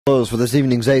For this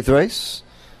evening's 8th race,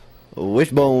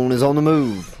 Wishbone is on the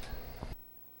move.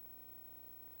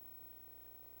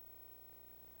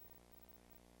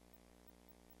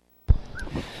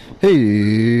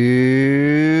 Here's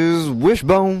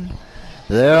Wishbone.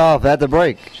 They're off at the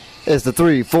break. It's the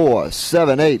 3, 4,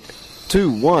 7, 8,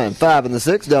 2, 1, 5, and the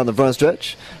 6 down the front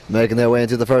stretch. Making their way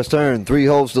into the first turn. 3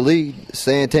 holes to lead.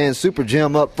 Santan Super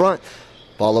Gem up front,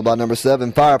 followed by number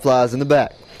 7, Fireflies in the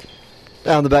back.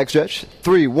 Down the back stretch,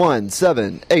 3, 1,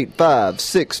 7, 8, 5,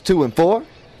 6, 2, and 4.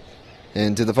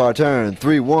 Into the far turn,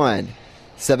 3, 1,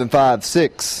 7, 5,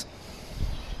 6.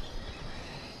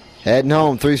 Heading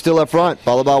home, 3 still up front,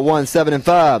 followed by 1, 7, and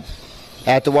 5.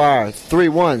 At the wire, 3,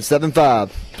 1, 7,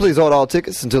 5. Please hold all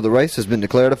tickets until the race has been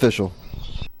declared official.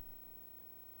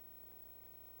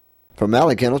 From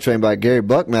Alley Kennel, trained by Gary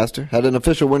Buckmaster, had an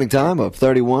official winning time of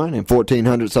 31 and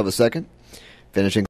 1400ths of a second, finishing